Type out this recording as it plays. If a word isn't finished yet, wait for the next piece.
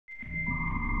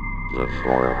The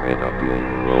formidable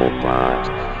robot.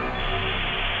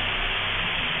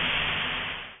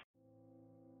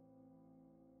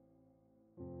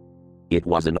 It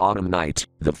was an autumn night,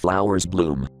 the flowers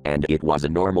bloom, and it was a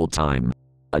normal time.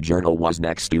 A journal was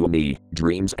next to me,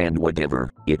 dreams and whatever.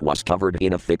 It was covered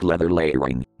in a thick leather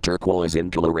layering, turquoise in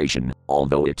coloration,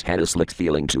 although it had a slick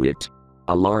feeling to it.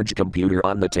 A large computer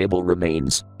on the table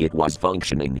remains, it was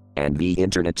functioning, and the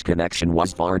internet connection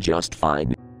was far just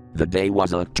fine. The day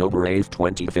was October 8,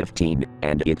 2015,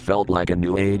 and it felt like a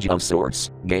new age of sorts,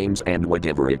 games and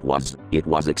whatever it was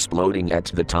exploding at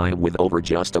the time with over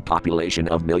just a population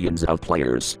of millions of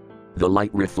players. The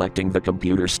light reflecting the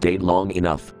computer stayed long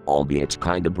enough, albeit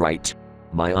kinda bright.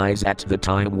 My eyes at the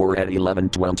time were at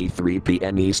 11:23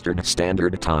 p.m. Eastern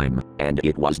Standard Time, and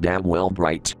it was damn well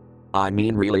bright. I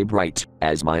mean really bright,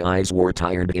 as my eyes were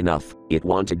tired enough, it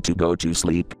wanted to go to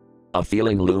sleep. A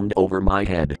feeling loomed over my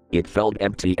head, it felt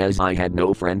empty as I had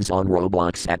no friends on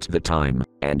Roblox at the time,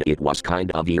 and it was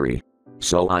kind of eerie.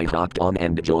 So I hopped on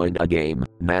and joined a game,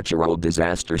 Natural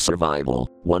Disaster Survival,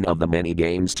 one of the many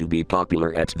games to be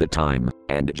popular at the time,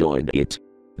 and joined it.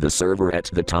 The server at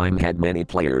the time had many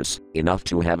players, enough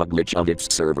to have a glitch of its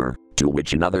server, to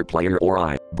which another player or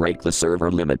I break the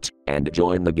server limit, and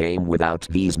join the game without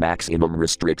these maximum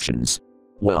restrictions.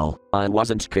 Well, I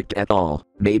wasn't kicked at all,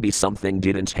 maybe something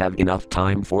didn't have enough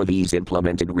time for these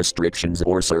implemented restrictions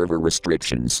or server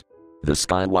restrictions. The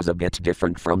sky was a bit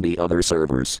different from the other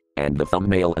servers, and the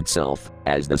thumbnail itself,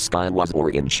 as the sky was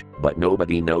orange, but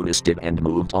nobody noticed it and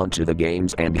moved on to the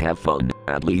games and have fun,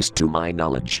 at least to my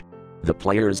knowledge. The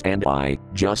players and I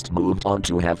just moved on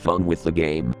to have fun with the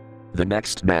game. The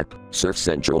next map, Surf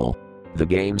Central. The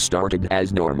game started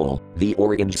as normal, the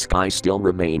orange sky still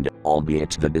remained,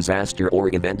 albeit the disaster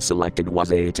or event selected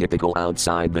was atypical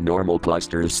outside the normal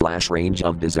clusters/range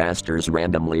of disasters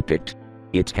randomly picked.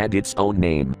 It had its own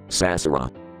name,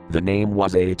 Sasara. The name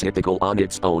was atypical on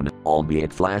its own,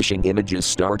 albeit flashing images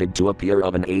started to appear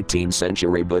of an 18th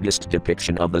century Buddhist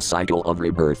depiction of the cycle of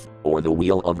rebirth, or the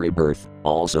wheel of rebirth,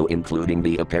 also including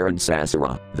the apparent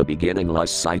Sasara, the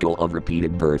beginningless cycle of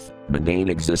repeated birth, mundane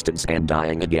existence and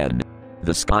dying again.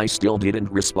 The sky still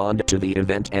didn't respond to the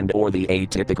event and or the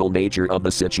atypical nature of the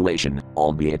situation,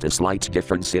 albeit a slight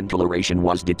difference in coloration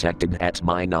was detected at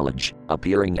my knowledge,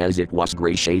 appearing as it was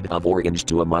gray shade of orange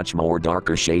to a much more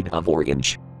darker shade of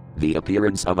orange. The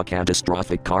appearance of a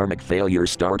catastrophic karmic failure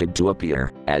started to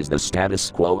appear, as the status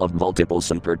quo of multiple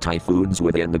super typhoons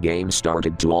within the game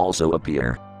started to also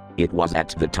appear. It was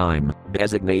at the time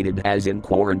designated as in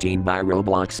quarantine by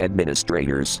Roblox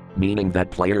administrators, meaning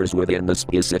that players within the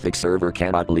specific server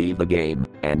cannot leave the game,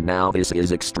 and now this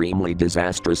is extremely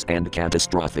disastrous and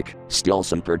catastrophic. Still,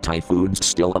 super typhoons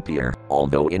still appear,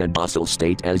 although in a docile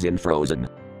state as in frozen.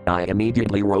 I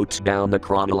immediately wrote down the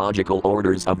chronological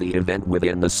orders of the event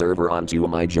within the server onto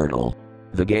my journal.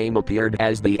 The game appeared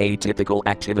as the atypical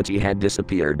activity had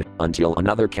disappeared, until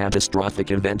another catastrophic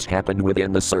event happened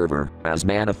within the server, as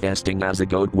manifesting as a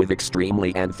goat with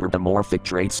extremely anthropomorphic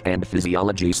traits and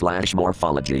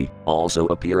physiology/morphology, also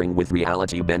appearing with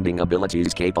reality-bending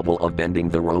abilities capable of bending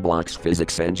the Roblox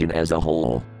physics engine as a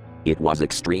whole. It was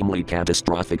extremely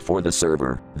catastrophic for the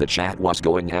server, the chat was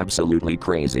going absolutely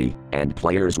crazy, and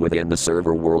players within the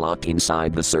server were locked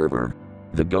inside the server.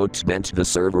 The goat bent the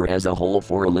server as a whole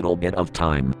for a little bit of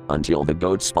time, until the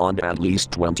goat spawned at least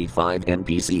 25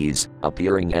 NPCs,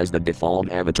 appearing as the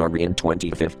default avatar in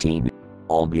 2015.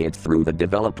 Albeit through the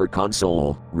developer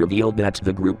console, revealed that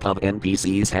the group of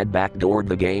NPCs had backdoored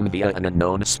the game via an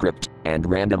unknown script, and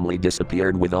randomly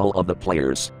disappeared with all of the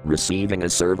players, receiving a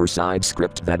server-side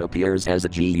script that appears as a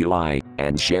GUI,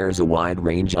 and shares a wide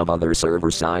range of other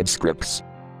server-side scripts.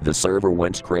 The server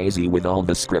went crazy with all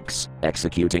the scripts,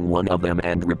 executing one of them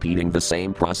and repeating the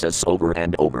same process over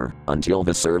and over, until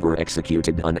the server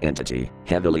executed an entity,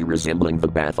 heavily resembling the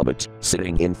Baphomet,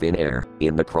 sitting in thin air,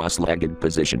 in the cross-legged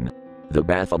position. The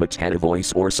Baphomet had a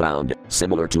voice or sound,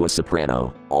 similar to a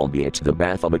soprano, albeit the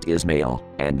Baphomet is male,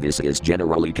 and this is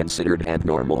generally considered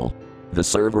abnormal. The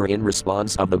server in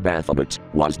response of the Baphomet,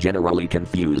 was generally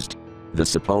confused. The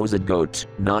supposed goat,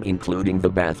 not including the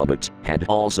Baphomet, had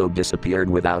also disappeared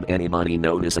without anybody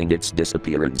noticing its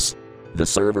disappearance. The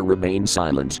server remained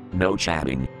silent, no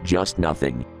chatting, just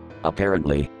nothing.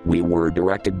 Apparently, we were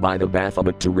directed by the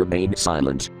Baphomet to remain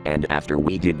silent, and after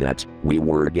we did that, we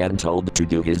were again told to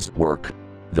do his work.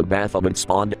 The Baphomet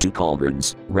spawned 2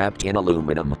 cauldrons, wrapped in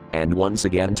aluminum, and once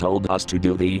again told us to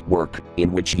do the work,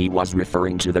 in which he was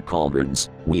referring to the cauldrons.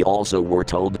 We also were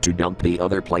told to dump the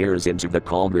other players into the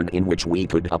cauldron in which we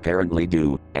could apparently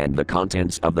do, and the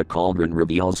contents of the cauldron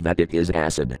reveals that it is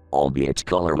acid, albeit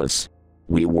colorless.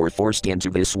 We were forced into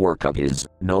this work of his,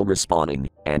 no respawning,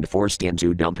 and forced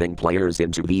into dumping players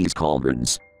into these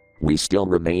cauldrons. We still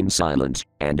remained silent,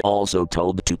 and also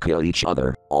told to kill each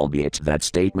other, albeit that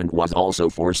statement was also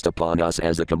forced upon us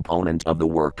as a component of the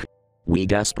work. We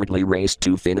desperately raced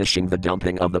to finishing the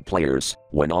dumping of the players,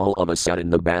 when all of a sudden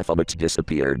the Baphomet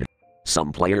disappeared.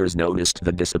 Some players noticed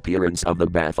the disappearance of the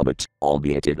Baphomet,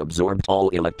 albeit it absorbed all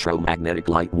electromagnetic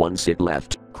light once it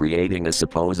left, creating a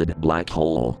supposed black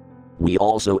hole. We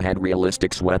also had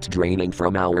realistic sweat draining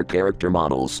from our character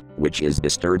models, which is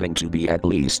disturbing to me at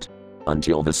least.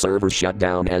 Until the server shut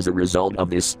down as a result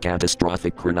of this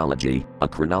catastrophic chronology, a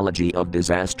chronology of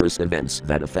disastrous events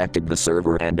that affected the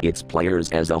server and its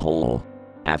players as a whole.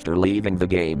 After leaving the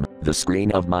game, the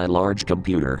screen of my large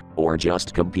computer, or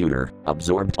just computer,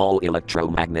 absorbed all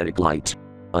electromagnetic light.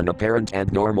 An apparent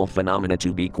and normal phenomena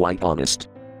to be quite honest.